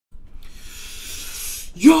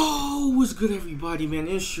Yo, what's good, everybody, man?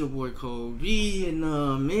 It's your boy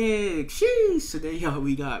ColbeNThaMix. Sheesh. Today, y'all,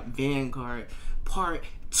 we got Vanguard Part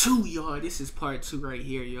 2, y'all. This is Part 2 right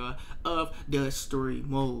here, y'all, of the story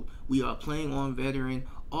mode. We are playing on Veteran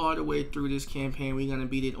all the way through this campaign. We're going to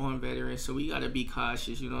beat it on Veteran, so we got to be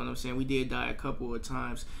cautious, you know what I'm saying? We did die a couple of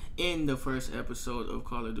times in the first episode of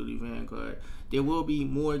Call of Duty Vanguard. There will be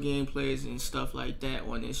more gameplays and stuff like that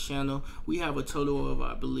on this channel. We have a total of,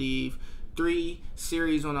 I believe, 3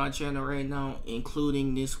 series on our channel right now,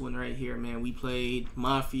 including this one right here, man. We played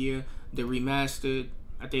Mafia, the remastered,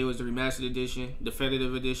 I think it was the remastered edition,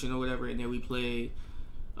 definitive edition or whatever, and then we played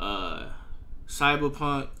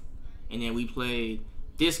Cyberpunk, and then we played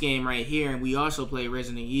this game right here, and we also played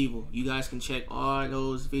Resident Evil. You guys can check all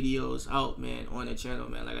those videos out, man, on the channel,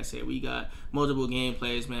 man. Like I said, we got multiple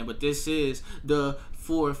gameplays, man, but this is the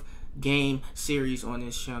 4th game series on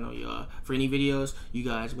this channel, y'all. For any videos you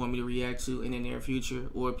guys want me to react to in the near future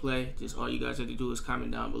or play, just all you guys have to do is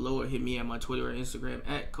comment down below or hit me at my Twitter or Instagram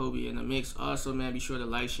at ColbeNThaMix. Also, man, be sure to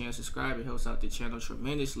like, share, and subscribe. It helps out the channel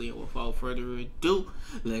tremendously. And without further ado,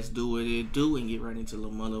 let's do what it do and get right into the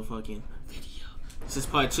motherfucking video. This is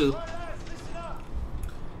part 2.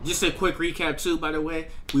 Just a quick recap too, by the way.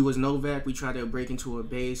 We was Novak. We tried to break into a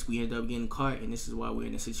base. We ended up getting caught, and this is why we're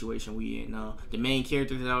in the situation we in now. The main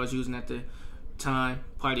character that I was using at the time,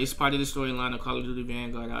 it's part of the storyline of Call of Duty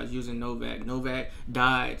Vanguard. I was using Novak. Novak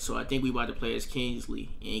died, so I think we about to play as Kingsley.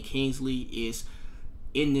 And Kingsley is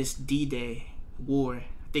in this D-Day war.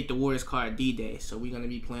 I think the war is called D-Day, so we're going to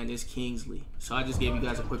be playing this Kingsley. So I just gave you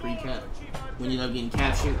guys a quick recap. We ended up getting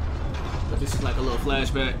captured, but this is like a little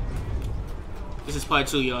flashback. This is part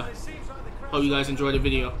 2, y'all. Hope you guys enjoyed the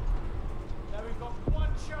video. Now we've got one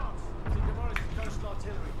chance to demolish the coastal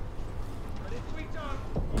artillery. But if we don't,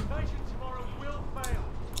 invasion tomorrow will fail.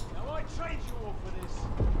 Now I trained you all for this.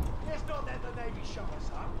 Let's not let the Navy show us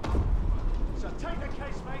up. So take the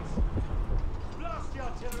case, mates. Blast the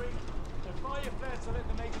artillery and fire your flares to let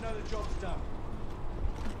the Navy know the job's done.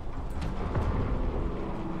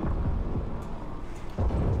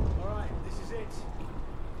 Alright, this is it.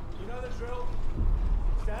 You know the drill.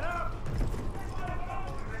 Stand up!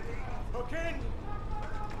 Hook in!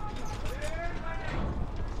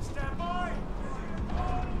 Stand by!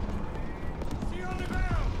 See you on the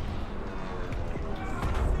ground!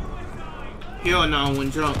 Hell no, I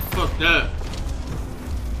wouldn't jump. Fuck that.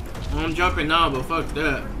 I'm jumping now, but fuck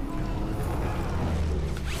that.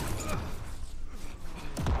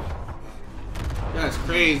 That's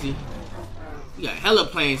crazy. We got hella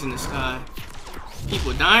planes in the sky.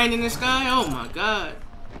 People dying in the sky? Oh my god.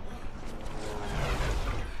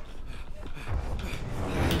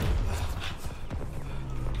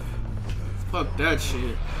 Fuck that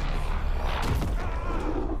shit.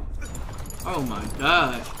 Oh my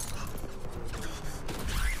god.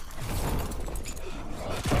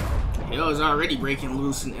 Hell's already breaking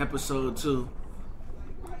loose in episode 2.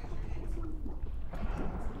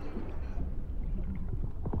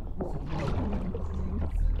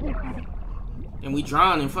 And we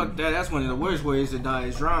drowning, fuck that. That's one of the worst ways to die,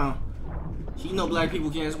 is drown. You know black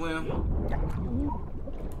people can't swim.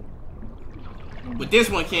 But this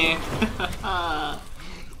one can.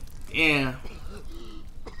 Damn.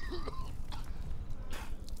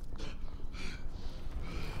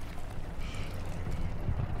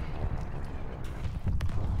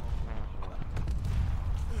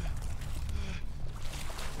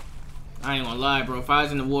 I ain't gonna lie, bro. If I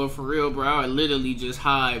was in the war for real, bro, I would literally just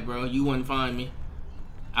hide, bro. You wouldn't find me.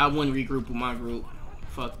 I wouldn't regroup with my group.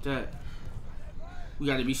 Fuck that. We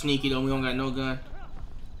gotta be sneaky, though. We don't got no gun.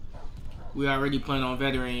 We already playing on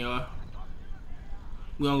Veteran, y'all.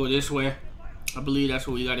 We gonna go this way. I believe that's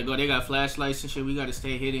where we gotta go. They got flashlights and shit. We gotta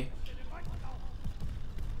stay hidden.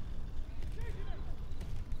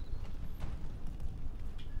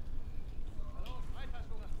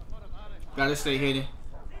 Gotta stay hidden.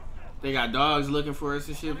 They got dogs looking for us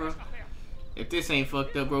and shit, bro. If this ain't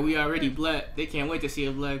fucked up, bro, we already black. They can't wait to see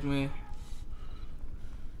a black man.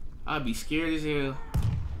 I'd be scared as hell.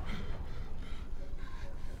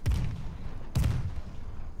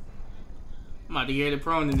 I'm about to get the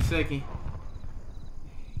prone in a second.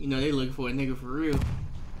 You know they looking for a nigga for real.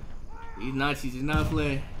 These Nazis is not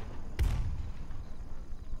playing.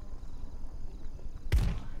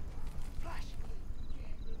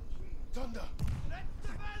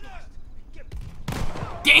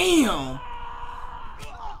 Damn!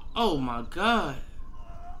 Oh my god.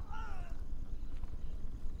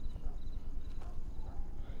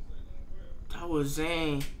 That was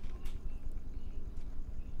Zane.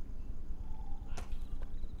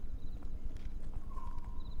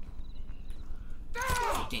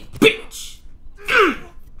 Fucking bitch!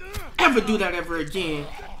 never do that ever again.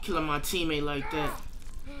 Killing my teammate like that.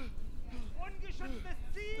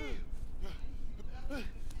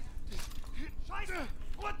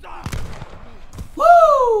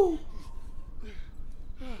 Woo!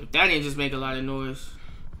 If that didn't just make a lot of noise.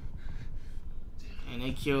 And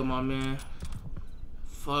they killed my man.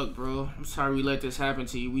 Fuck, bro. I'm sorry we let this happen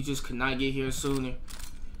to you. We just could not get here sooner.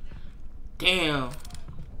 Damn.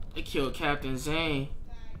 They killed Captain Zane.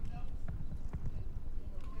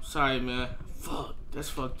 Sorry, man. Fuck. That's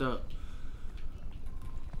fucked up.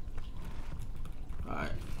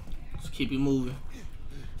 Alright. Let's keep it moving.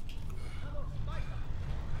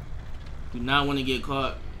 We not want to get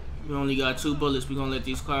caught. We only got 2 bullets. We gonna let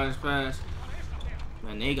these cars pass.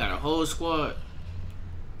 Man, they got a whole squad.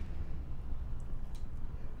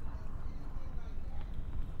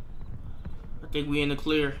 I think we in the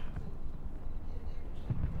clear.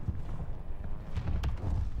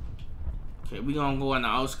 Okay, we gonna go on the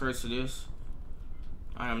outskirts of this.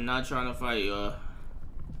 I am not trying to fight y'all.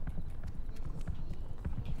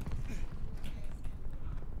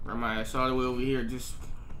 Where am I? It's all the way over here. Just,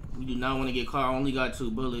 we do not want to get caught. I only got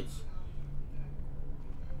 2 bullets.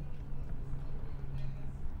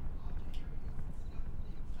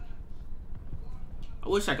 I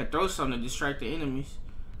wish I could throw something to distract the enemies.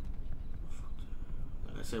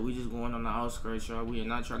 Like I said, we just going on the outskirts, y'all. We are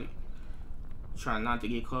not trying not to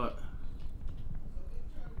get caught.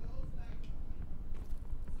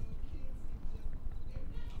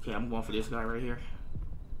 Okay, I'm going for this guy right here.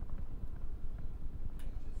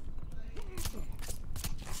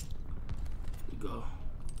 Go.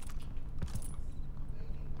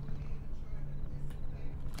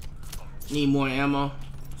 Need more ammo,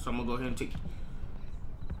 so I'm gonna go ahead and take.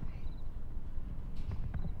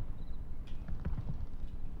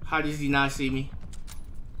 How does he not see me?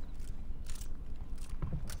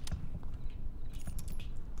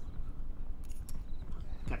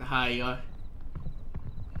 Gotta hide, y'all.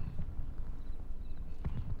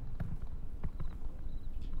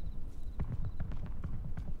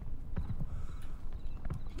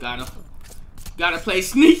 Gotta play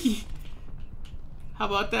sneaky. How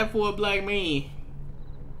about that for a black man?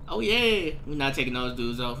 Oh yeah. We're not taking those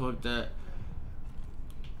dudes off. Fuck that.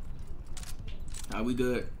 Alright, we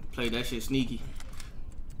good. Play that shit sneaky.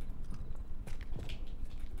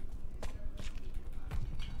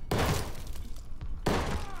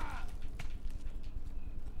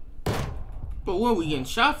 But where are we getting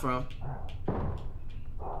shot from?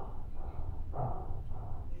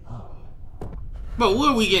 But where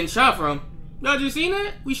are we getting shot from? Y'all just seen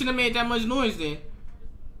that? We should have made that much noise then.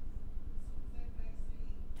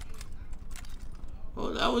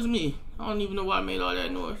 Oh, that was me. I don't even know why I made all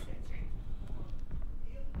that noise.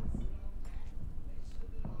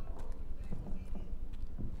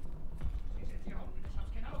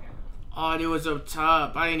 Oh, they was up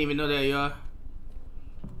top. I didn't even know that, y'all.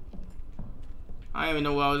 I didn't even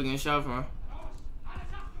know where I was getting shot from.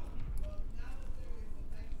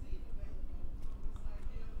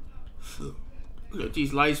 Let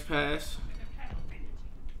these lights pass.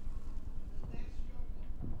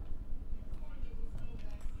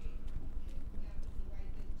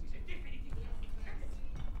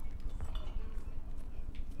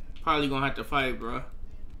 Probably gonna have to fight, bro.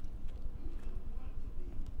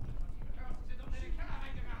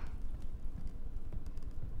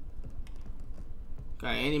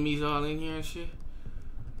 Got enemies all in here and shit.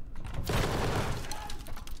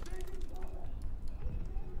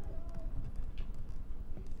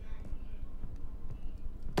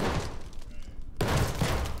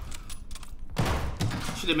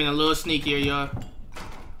 Should have been a little sneakier, y'all.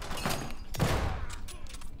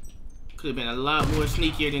 Could have been a lot more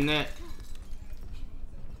sneakier than that.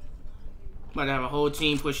 About to have a whole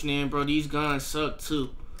team pushing in, bro. These guns suck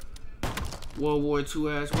too. World War II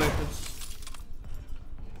ass weapons.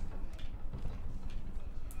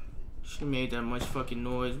 Should have made that much fucking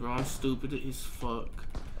noise, bro. I'm stupid as fuck.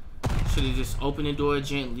 Should have just opened the door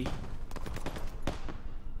gently.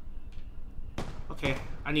 Okay,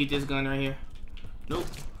 I need this gun right here. Nope.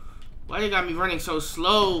 Why they got me running so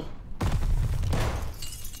slow?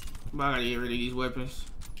 But I gotta get rid of these weapons.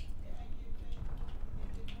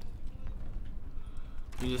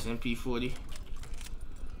 Do this MP40.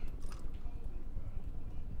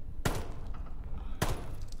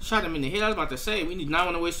 Shot him in the head. I was about to say, we did not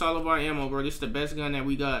want to waste all of our ammo, bro. This is the best gun that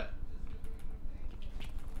we got.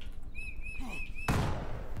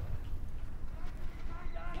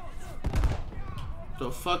 The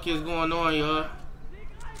fuck is going on, y'all?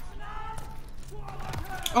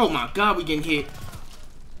 Oh my god, we getting hit.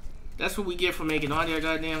 That's what we get for making all that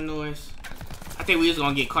goddamn noise. I think we just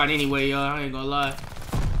gonna get caught anyway, y'all. I ain't gonna lie.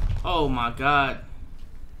 Oh my god.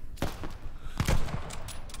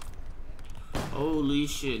 Holy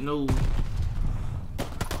shit, no.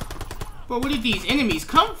 Bro, where did these enemies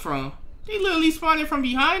come from? They literally spawning from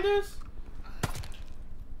behind us?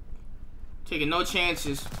 Taking no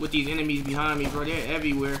chances with these enemies behind me, bro. They're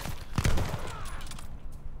everywhere.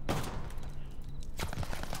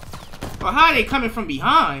 Bro, how are they coming from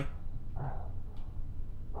behind?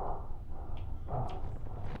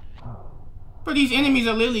 Bro, these enemies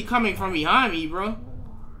are literally coming from behind me, bro.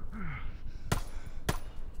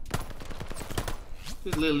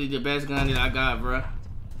 This is literally the best gun that I got, bro.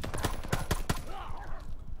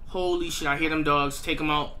 Holy shit, I hear them dogs. Take them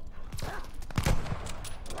out.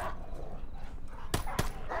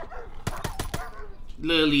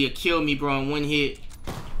 Literally, it killed me, bro, in one hit.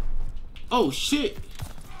 Oh, shit.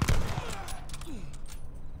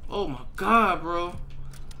 Oh, my God, bro.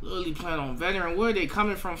 Literally playing on veteran. Where are they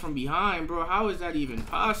coming from behind, bro? How is that even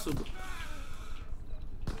possible?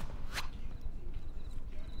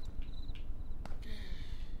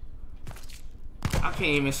 I can't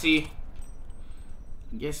even see.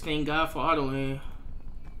 Guess thank God for auto aim.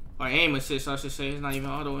 Or aim assist, I should say. It's not even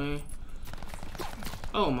auto aim.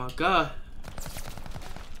 Oh, my God.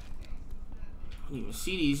 I don't even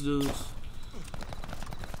see these dudes.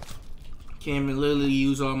 Can't even literally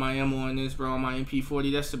use all my ammo on this, bro. On my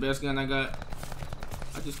MP40, that's the best gun I got.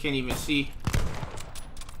 I just can't even see.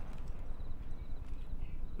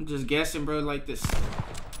 I'm just guessing, bro, like this.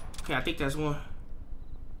 Okay, I think that's one.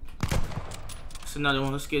 That's another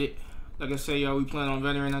one. Let's get it. Like I say, y'all, we playing on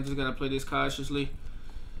veteran. I just gotta play this cautiously.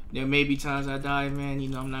 There may be times I die, man. You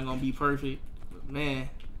know, I'm not gonna be perfect. But, man,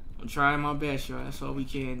 I'm trying my best, y'all. That's all we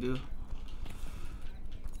can do.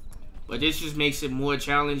 But this just makes it more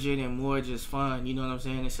challenging and more just fun, you know what I'm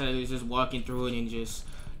saying? Instead of just walking through it and just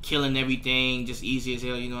killing everything, just easy as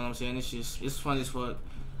hell, you know what I'm saying? It's fun as fuck.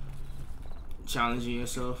 Challenging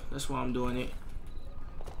yourself. That's why I'm doing it.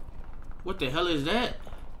 What the hell is that?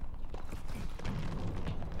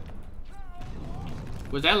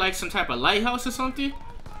 Was that like some type of lighthouse or something?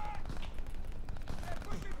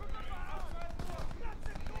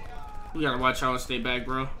 We gotta watch out and stay back,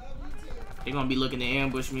 bro. They're gonna be looking to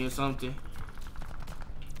ambush me or something.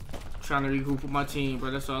 Trying to regroup with my team, bro.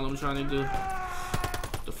 That's all I'm trying to do.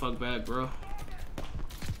 Get the fuck back, bro.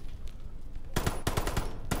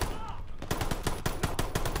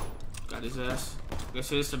 Got his ass.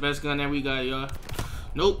 Guess it's the best gun that we got, y'all.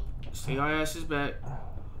 Nope. Stay our asses back.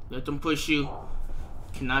 Let them push you.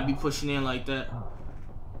 Cannot be pushing in like that.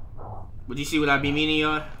 But you see what I be meaning,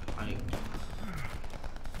 y'all? Like,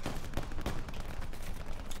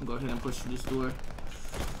 go ahead and push through this door.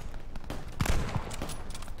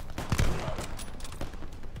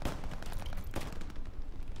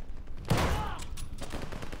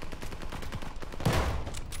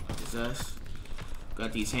 His ass.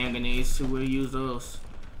 Got these hand grenades too. We'll use those.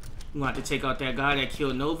 We want to take out that guy that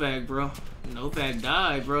killed Novak, bro. Novak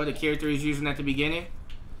died, bro. The character he's using at the beginning.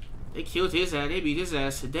 They killed his ass. They beat his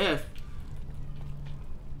ass to death.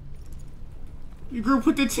 You group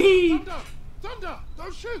with the team. Thunder!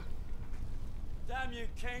 Don't shoot! Damn you,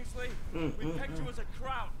 Kingsley. We picked you as a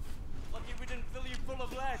crowd. Lucky we didn't fill you full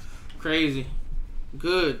of lead. Crazy.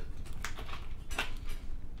 Good.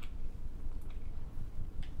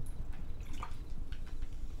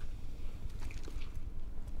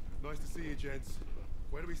 Nice to see you, gents.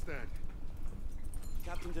 Where do we stand?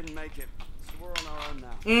 Captain didn't make it, so we're on our own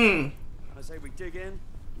now. I say we dig in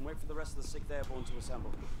and wait for the rest of the 6th Airborne to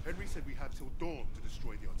assemble. Henry said we have till dawn to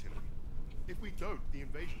destroy the artillery. If we don't, the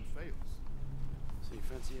invasion fails. So you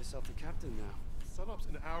fancy yourself the captain now? Sunup's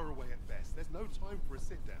an hour away at best. There's no time for a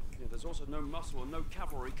sit-down. Yeah, there's also no muscle and no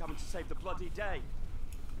cavalry coming to save the bloody day.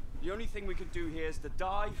 The only thing we can do here is to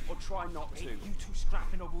die or try not to. Hey, you two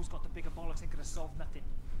scrapping nobles got the bigger bollocks, ain't gonna solve nothing.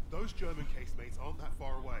 Those German casemates aren't that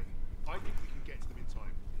far away. I think we can get to them in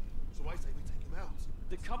time. So I say we take them out.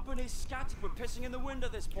 The company's scattered. We're pissing in the wind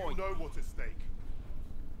at this point. You know what's at stake.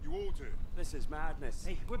 You all do. This is madness.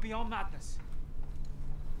 Hey, we're beyond madness.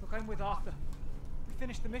 Look, I'm with Arthur. We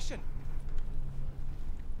finished the mission.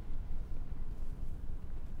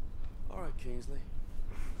 All right, Kingsley.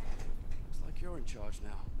 Looks like you're in charge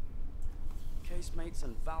now. Casemates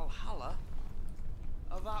and Valhalla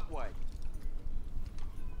are that way.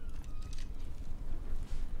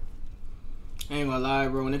 I ain't gonna lie,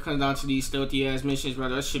 bro. When it comes down to these stealthy ass missions, bro,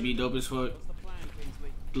 that should be dope as fuck. What's the plan,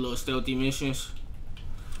 Kingsley? The little stealthy missions.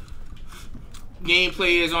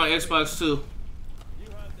 Gameplay is on Xbox too. You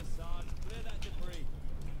heard the Sarge. Clear that debris.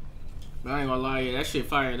 But I ain't gonna lie, yeah, that shit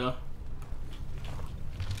fire though.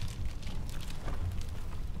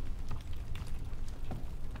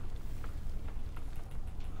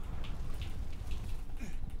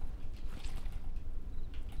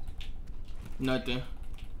 Nothing.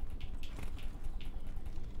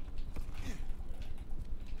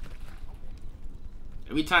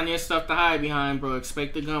 Every time there's stuff to hide behind, bro,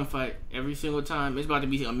 expect a gunfight. Every single time. It's about to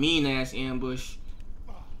be a mean-ass ambush.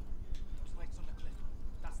 Those lights on the cliff.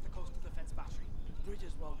 That's the coastal defense battery. The bridge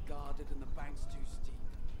is well guarded and the bank's too steep.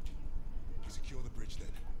 Secure the bridge then.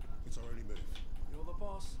 It's our only move. You're the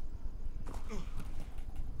boss.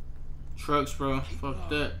 Trucks, bro. Fuck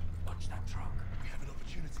that. Watch that truck. We have an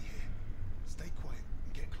opportunity here. Stay quiet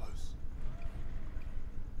and get close.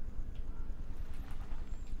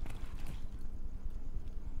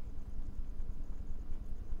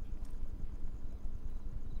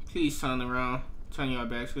 Please turn around. Turn your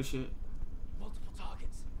backs for shit. Multiple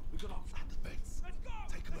targets. We got off that Defense. Let's go!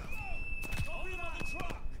 Take them out. Copy another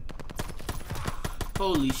truck!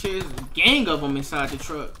 Holy shit, there's a gang of them inside the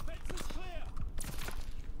truck. Fence is clear!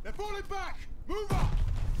 They're falling back. Move up.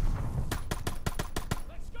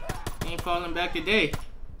 Let's go! Ain't falling back today.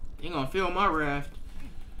 They gonna feel my raft.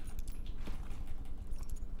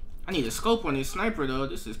 I need a scope on this sniper though.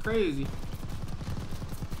 This is crazy.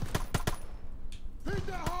 Hit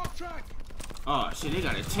that hard track. Oh shit, they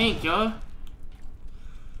got a tank, y'all.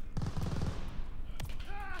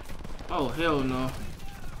 Oh hell no.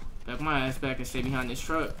 Back my ass back and stay behind this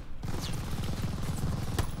truck.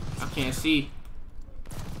 I can't see.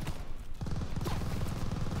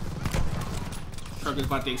 Truck is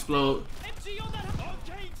about to explode. Empty on that! On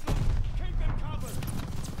Kingsley! Keep them covered!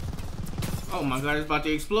 Oh my god, it's about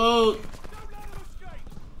to explode. Don't let them escape!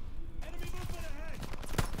 Enemy movement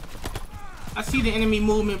ahead! I see the enemy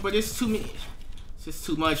movement, but it's too many. It's just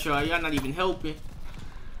too much, y'all. Y'all not even helping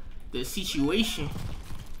the situation.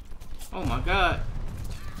 Oh my god.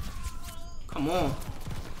 Come on.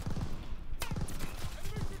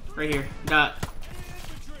 Right here. Dot.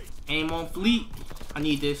 Aim on fleet. I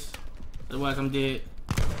need this. Otherwise I'm dead.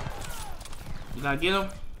 You gotta get him.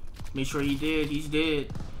 Make sure he dead. He's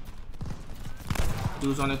dead.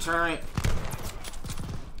 Dude's on the turret.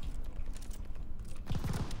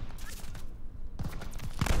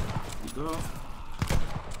 Go.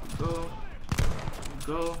 Go.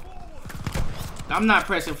 Go. I'm not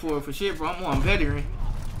pressing forward for shit, bro. I'm on veteran.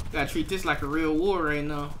 Gotta treat this like a real war right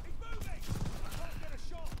now.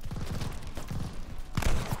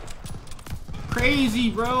 Crazy,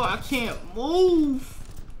 bro. I can't move.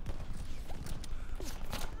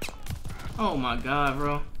 Oh my god,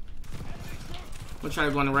 bro. I'm gonna try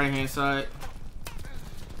to go on the right hand side.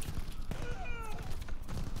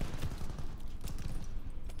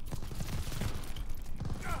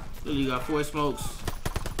 Really got 4 smokes.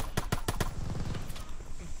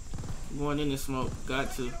 I'm going in the smoke.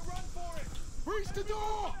 Got to. Reach the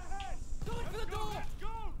door. Going for the door! Go!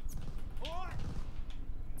 Alright!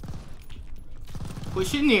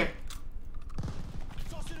 Push in there.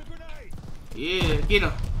 Tossing a grenade! Yeah, get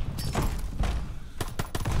him.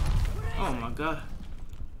 Oh my god.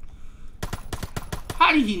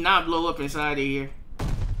 How did he not blow up inside of here?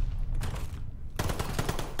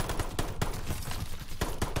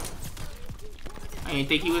 I didn't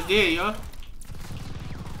think he was dead, y'all.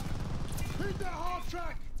 Hit that hard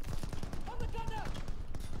track. On the gunner!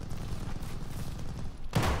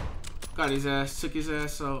 Got his ass, took his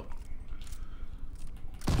ass out.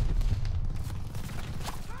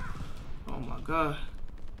 Oh my god.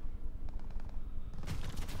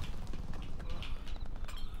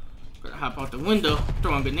 Gotta hop out the window,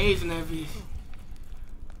 throwing grenades and everything.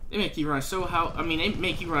 They make you run so they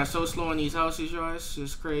make you run so slow in these houses, y'all. It's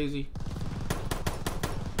just crazy.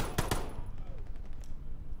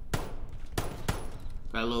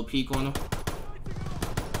 Got a little peek on him.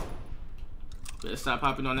 Better stop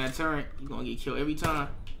hopping on that turret. You're gonna get killed every time.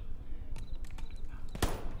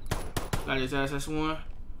 Got his ass, that's one.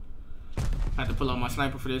 I have to pull out my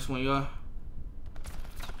sniper for this one, y'all.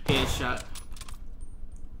 Headshot.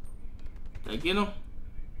 Did I get him?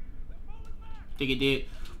 Think it did.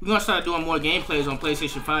 We're gonna start doing more gameplays on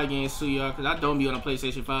PlayStation 5 games too, y'all, because I don't be on a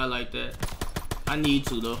PlayStation 5 like that. I need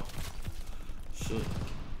to, though. Shit.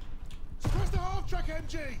 Press the half track,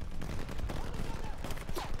 MG.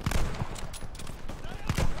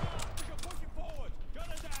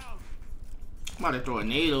 I'm about to throw a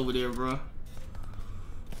nade over there, bro.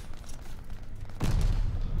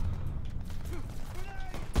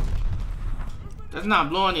 That's not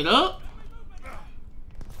blowing it up.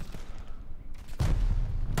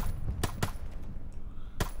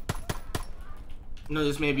 I know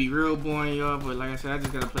this may be real boring, y'all, but like I said, I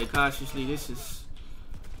just gotta play cautiously. This is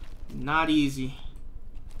not easy.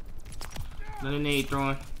 Another nade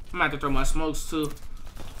throwing. I'm gonna have to throw my smokes too.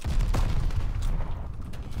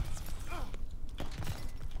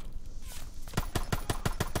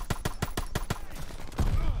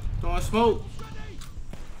 smoke.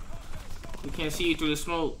 We can't see you through the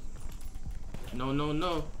smoke. No, no,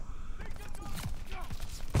 no.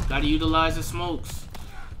 Gotta utilize the smokes.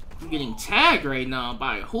 I'm getting tagged right now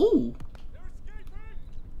by who?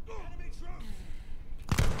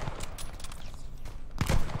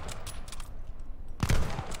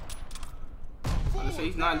 I say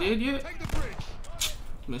he's not dead yet.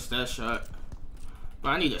 Missed that shot. But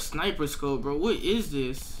I need a sniper scope, bro. What is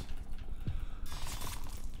this?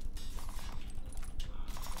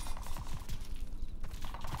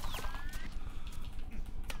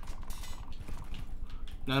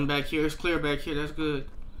 Nothing back here. It's clear back here. That's good.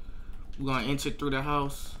 We're gonna enter through the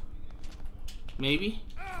house. Maybe.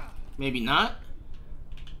 Maybe not.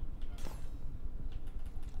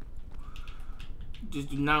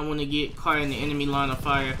 Just do not want to get caught in the enemy line of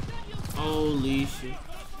fire. Holy shit.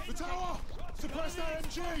 The tower! Suppress that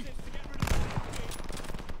MG!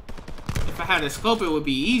 If I had a scope, it would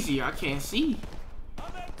be easier. I can't see.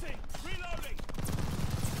 I'm empty. Reloading.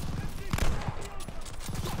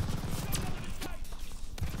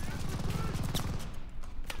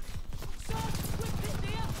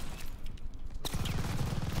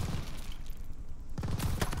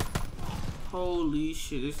 Holy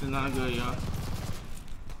shit, this is not good, y'all.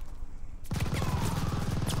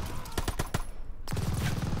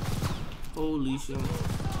 Holy shit.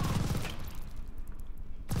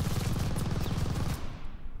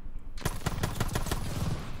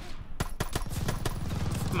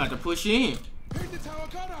 I'm about to push in. Hit the tower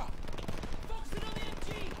gunner! Focusing on the MG.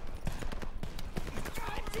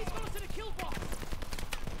 MG's got us in a kill box.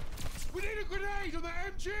 We need a grenade on the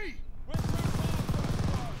MG!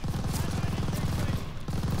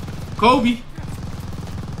 Kobe.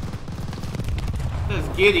 Let's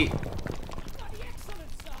get it.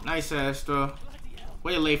 Nice ass throw.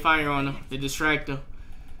 Way to lay fire on him to distract him.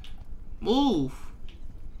 Move.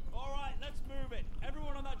 All right, let's move it.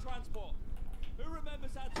 Everyone on that transport. Who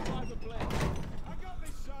remembers how to drive a blade? I got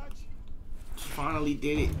this, Sarge. Finally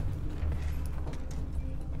did it.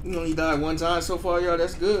 You only died one time so far, y'all.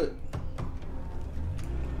 That's good.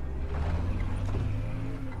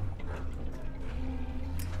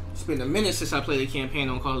 It's been a minute since I played a campaign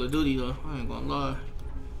on Call of Duty, though. I ain't gonna lie.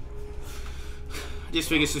 I just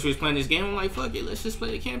figured since we was playing this game, I'm like, fuck it, let's just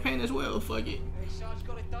play the campaign as well. Fuck it. Hey, Sarge,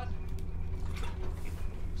 got it done.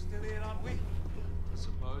 Still here, aren't we? I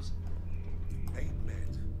suppose. 8 men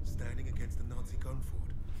standing against the Nazi gun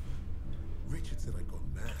fort. Richard said I'd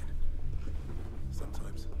gone mad.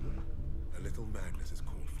 Sometimes a little madness is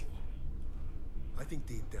called for. I think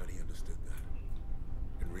deep down he understood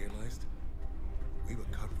that and realized we were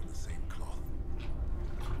cut from the same cloth.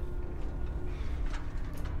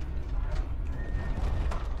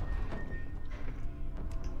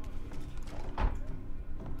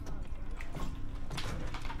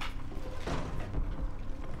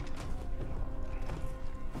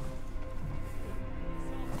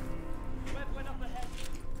 Webb went up ahead.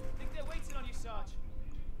 Think they're waiting on you, Sarge.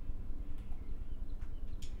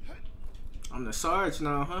 I'm the Sarge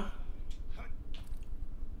now, huh?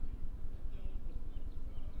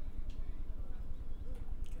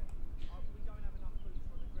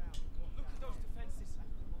 Look at those defenses.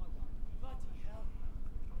 Bloody hell.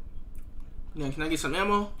 Yeah, can I get some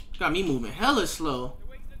ammo? Got me moving hella slow.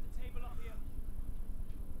 They're waiting at the table up here.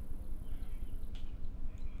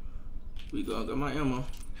 We go, got my ammo.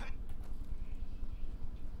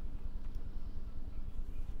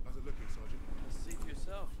 How's it looking, Sergeant? See for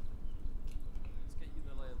yourself. Let's get you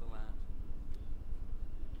the lay of the land.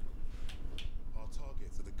 Our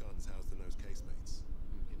targets are the guns housed in those casemates.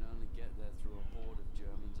 We can only get there through a horde of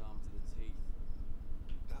Germans armed to the teeth.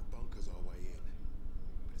 That bunker's our way in,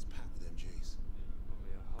 but it's packed with MGs.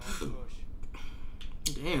 Probably a hard push.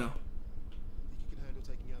 Damn. Think you can handle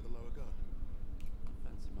taking out the lower gun?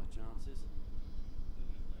 Fancy my chances?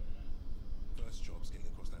 First job's getting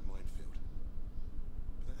across that minefield.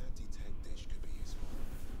 But that anti-tank dish could be useful.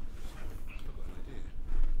 I've got an idea.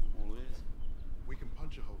 All ears. We can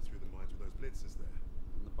punch a hole through the mines with those blitzers there.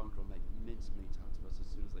 And the bunker will make mincemeat out of us as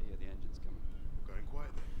soon as they hear the engines coming. Going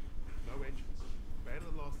quiet then. No engines. Bail at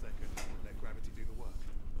the last second. Let gravity do the work.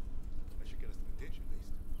 That should get us to the ditch at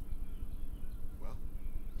least. Well,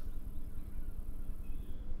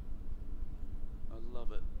 I'd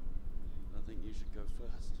love it. I think you should go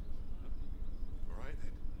first. all right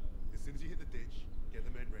then. As soon as you hit the ditch, get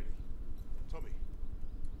the men ready. Tommy,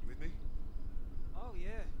 you with me? Oh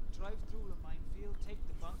yeah, drive through the minefield, take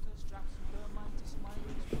the bunker, strap some thermite to smile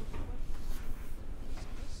explosive weapons.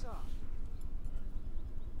 Yes, sir.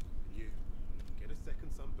 And you, get a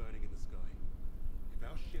second sun burning in the sky. If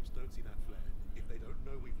our ships don't see that flare, if they don't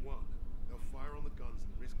know we've won, they'll fire on the guns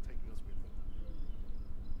and risk taking us with them.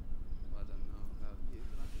 I don't know about you,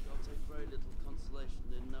 but I think I'll take very little consolation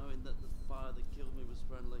in knowing that the fire that killed me was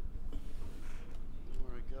friendly.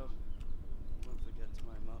 Where I go, I won't forget to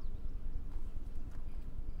aim up.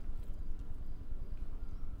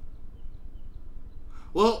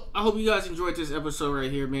 Well, I hope you guys enjoyed this episode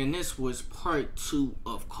right here, man. This was part 2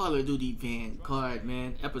 of Call of Duty Vanguard,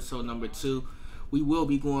 man. Episode number 2. We will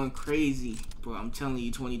be going crazy, bro. I'm telling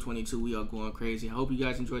you, 2022, we are going crazy. I hope you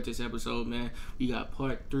guys enjoyed this episode, man. We got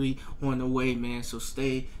part 3 on the way, man. So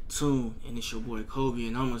stay tuned. And it's your boy, Kobe,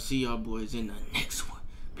 and I'm going to see y'all boys in the next one.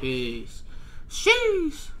 Peace.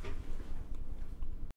 Sheesh.